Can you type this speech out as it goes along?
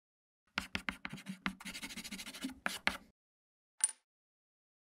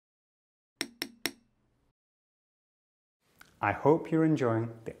I hope you're enjoying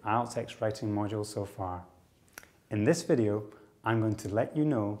the IELTSx writing module so far. In this video, I'm going to let you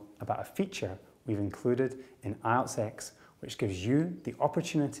know about a feature we've included in IELTSx which gives you the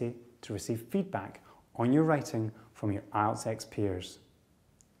opportunity to receive feedback on your writing from your IELTSx peers.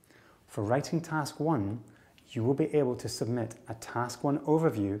 For writing Task 1, you will be able to submit a Task 1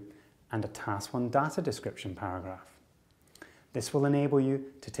 overview and a Task 1 data description paragraph. This will enable you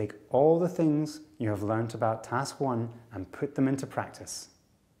to take all the things you have learnt about Task 1 and put them into practice.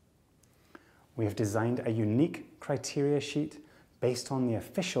 We have designed a unique criteria sheet based on the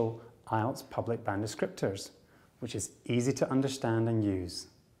official IELTS public band descriptors, which is easy to understand and use.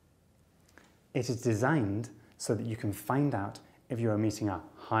 It is designed so that you can find out if you are meeting a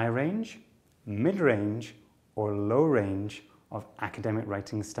high range, mid-range, or low range of academic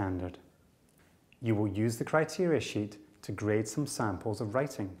writing standard. You will use the criteria sheet to grade some samples of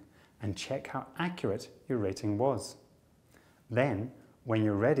writing and check how accurate your rating was. Then, when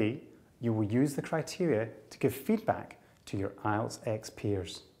you're ready, you will use the criteria to give feedback to your IELTSx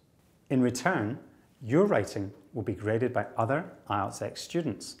peers. In return, your writing will be graded by other IELTSx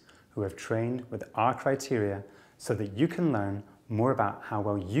students who have trained with our criteria so that you can learn more about how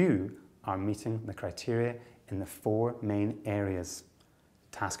well you are meeting the criteria in the 4 main areas: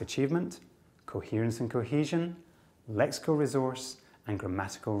 task achievement, coherence and cohesion, lexical resource, and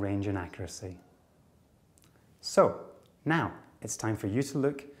grammatical range and accuracy. So, now it's time for you to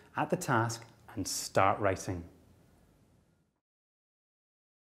look at the task and start writing.